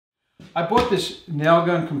I bought this nail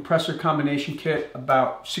gun compressor combination kit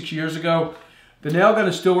about 6 years ago. The nail gun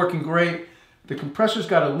is still working great. The compressor's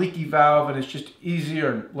got a leaky valve and it's just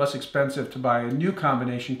easier and less expensive to buy a new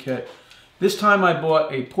combination kit. This time I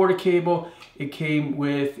bought a porta cable. It came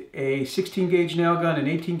with a 16 gauge nail gun, an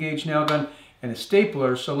 18 gauge nail gun, and a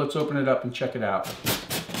stapler. So let's open it up and check it out.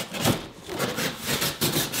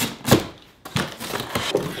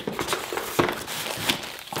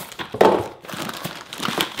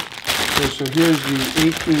 Okay, so here's the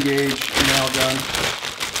 18 gauge nail gun,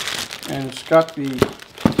 and it's got the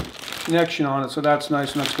connection on it, so that's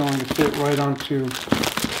nice, and that's going to fit right onto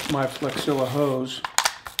my Flexzilla hose,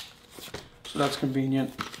 so that's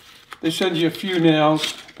convenient. They send you a few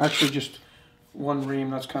nails, actually just one ream.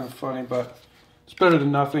 That's kind of funny, but it's better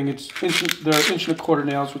than nothing. They're 1.25"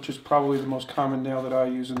 nails, which is probably the most common nail that I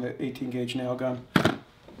use in the 18 gauge nail gun.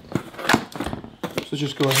 So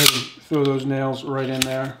just go ahead and throw those nails right in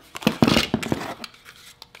there.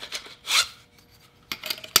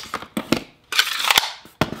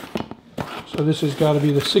 So this has got to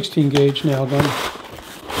be the 16 gauge nail gun.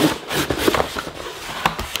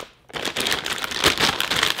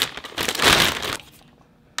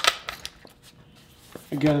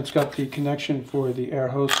 Again, it's got the connection for the air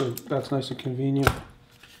hose, so that's nice and convenient.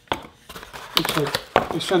 Looks like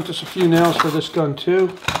they sent us a few nails for this gun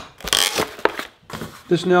too.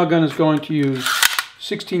 This nail gun is going to use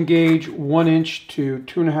 16 gauge 1 inch to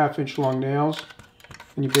 2.5 inch long nails.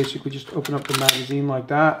 And you basically just open up the magazine like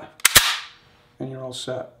that, and you're all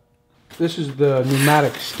set. This is the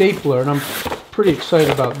pneumatic stapler, and I'm pretty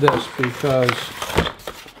excited about this because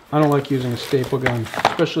I don't like using a staple gun,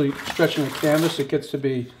 especially stretching a canvas. It gets to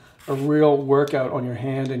be a real workout on your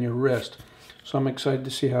hand and your wrist. So I'm excited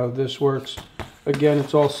to see how this works. Again,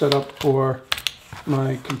 it's all set up for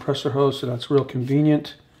my compressor hose, so that's real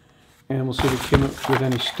convenient. And we'll see if it came with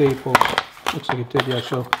any staples. Looks like it did, yeah.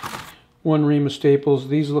 So 1 ream of staples.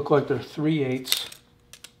 These look like they're 3/8.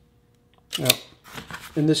 Yep.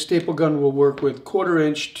 And this staple gun will work with 1/4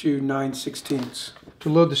 inch to 9/16. To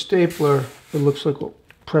load the stapler, it looks like we'll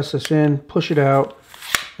press this in, push it out,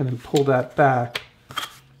 and then pull that back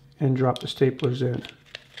and drop the staplers in.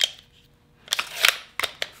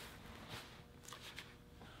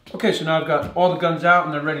 Okay, so now I've got all the guns out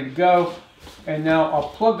and they're ready to go. And now I'll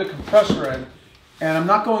plug the compressor in, and I'm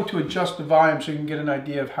not going to adjust the volume so you can get an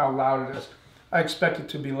idea of how loud it is. I expect it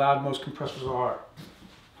to be loud. Most compressors are.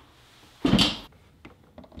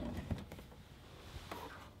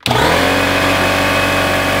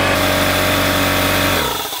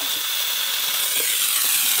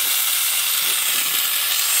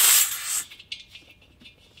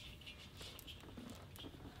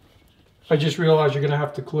 I just realized you're going to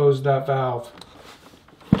have to close that valve.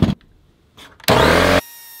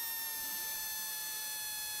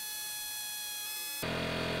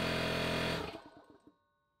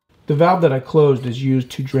 The valve that I closed is used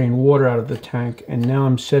to drain water out of the tank, and now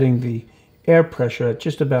I'm setting the air pressure at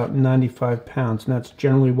just about 95 pounds, and that's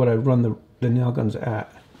generally what I run the nail guns at.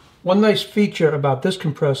 One nice feature about this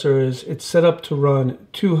compressor is it's set up to run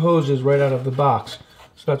 2 hoses right out of the box,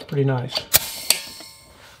 so that's pretty nice.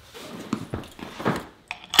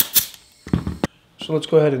 So let's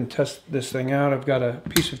go ahead and test this thing out. I've got a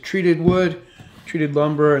piece of treated wood, treated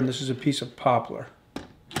lumber, and this is a piece of poplar.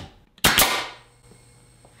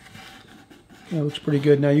 That looks pretty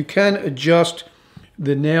good. Now you can adjust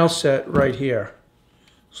the nail set right here.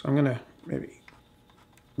 So I'm gonna maybe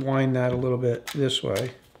wind that a little bit this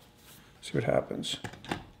way. See what happens.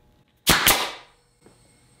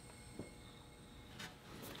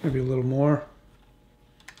 Maybe a little more.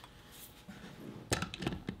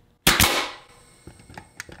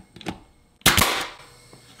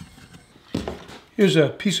 Here's a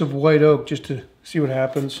piece of white oak just to see what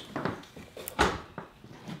happens.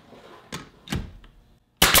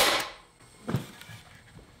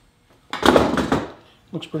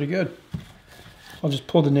 Looks pretty good. I'll just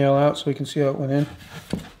pull the nail out so we can see how it went in.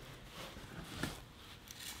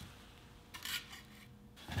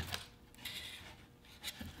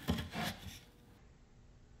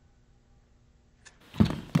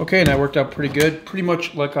 Okay, and that worked out pretty good. Pretty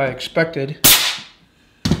much like I expected.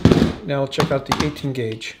 Now we'll check out the 18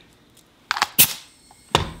 gauge.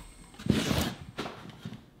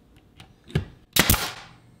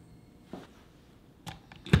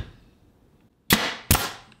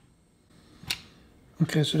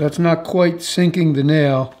 Okay, so that's not quite sinking the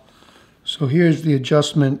nail. So here's the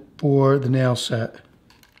adjustment for the nail set.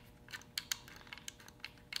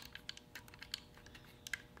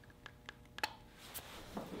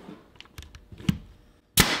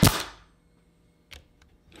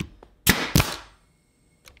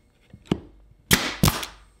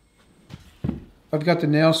 I've got the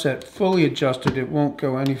nail set fully adjusted. It won't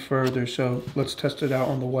go any further, so let's test it out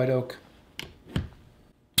on the white oak.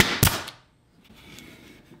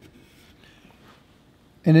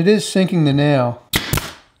 And it is sinking the nail.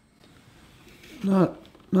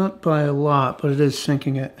 Not by a lot, but it is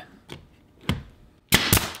sinking it.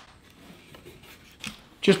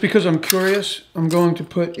 Just because I'm curious, I'm going to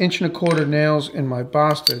put 1¼ inch nails in my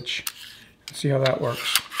Bostitch and see how that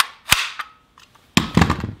works.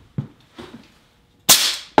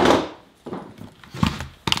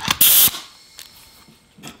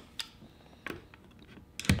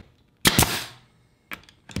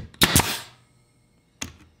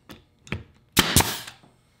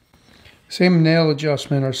 Same nail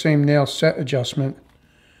adjustment or same nail set adjustment.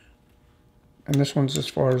 And this one's as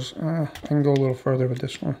far as, I can go a little further with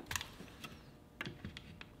this one.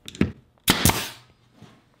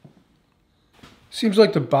 Seems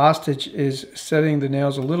like the Bostitch is setting the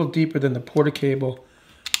nails a little deeper than the porta cable.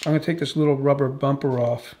 I'm going to take this little rubber bumper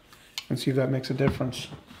off and see if that makes a difference.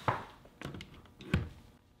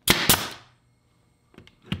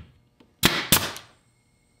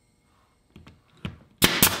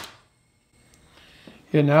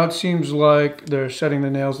 Yeah, now it seems like they're setting the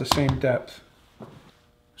nails the same depth.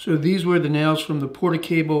 So these were the nails from the porta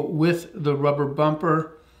cable with the rubber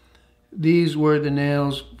bumper. These were the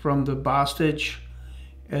nails from the Bostitch.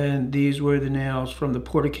 And these were the nails from the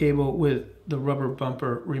porta cable with the rubber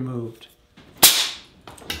bumper removed.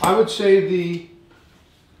 I would say the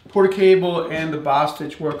porta cable and the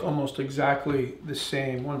Bostitch work almost exactly the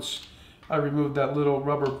same. Once I removed that little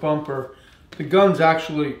rubber bumper, the guns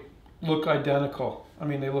actually look identical. I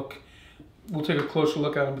mean, they look, we'll take a closer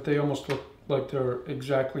look at them, but they almost look like they're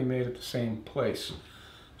exactly made at the same place.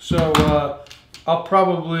 So I'll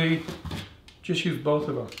probably just use both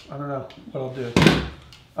of them. I don't know what I'll do.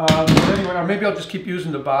 Anyway, or maybe I'll just keep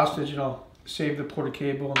using the Bostitch and I'll save the porta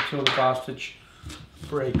cable until the Bostitch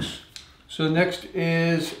breaks. So next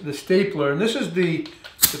is the stapler, and this is the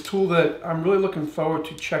tool that I'm really looking forward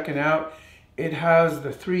to checking out. It has the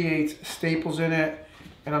 3/8 staples in it,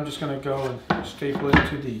 and I'm just going to go and staple it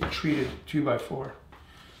to the treated 2x4.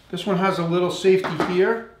 This one has a little safety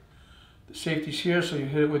here. The safety's here, so you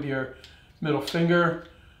hit it with your middle finger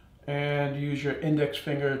and use your index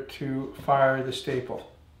finger to fire the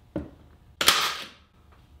staple.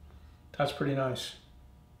 That's pretty nice.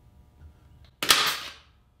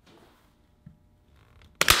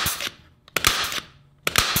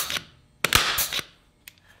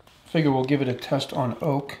 Figure we'll give it a test on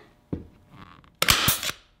oak.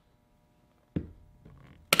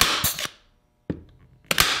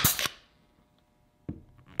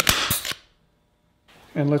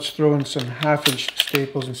 And let's throw in some 1/2 inch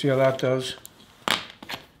staples and see how that does.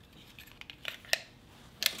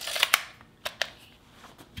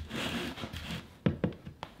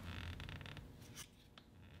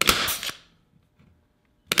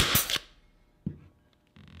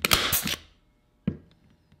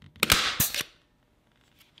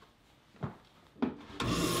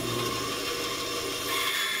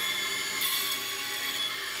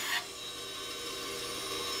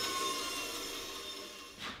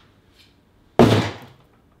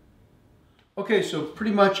 Okay, so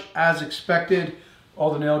pretty much as expected,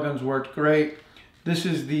 all the nail guns worked great. This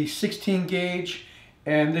is the 16 gauge,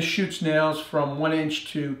 and this shoots nails from 1 inch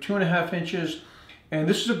to 2.5 inches. And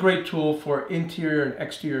this is a great tool for interior and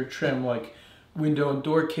exterior trim, like window and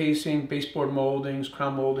door casing, baseboard moldings,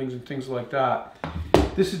 crown moldings, and things like that.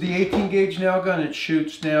 This is the 18 gauge nail gun. It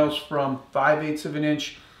shoots nails from 5/8 of an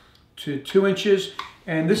inch to 2 inches.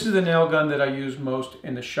 And this is the nail gun that I use most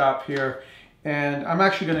in the shop here. And I'm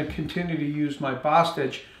actually going to continue to use my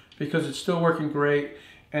Bostitch because it's still working great,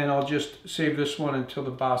 and I'll just save this one until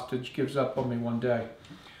the Bostitch gives up on me one day.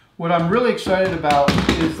 What I'm really excited about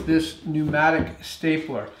is this pneumatic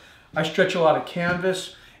stapler. I stretch a lot of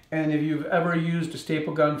canvas, and if you've ever used a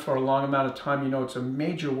staple gun for a long amount of time, you know it's a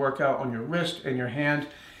major workout on your wrist and your hand,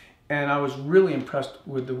 and I was really impressed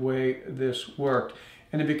with the way this worked.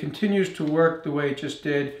 And if it continues to work the way it just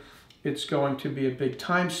did, it's going to be a big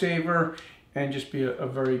time saver and just be a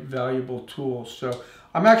very valuable tool. So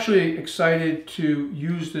I'm actually excited to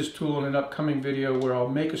use this tool in an upcoming video where I'll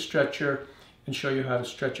make a stretcher and show you how to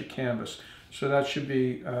stretch a canvas. So that should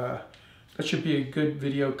be a good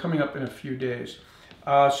video coming up in a few days.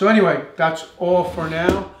 So anyway, that's all for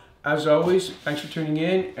now. As always, thanks for tuning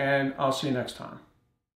in, and I'll see you next time.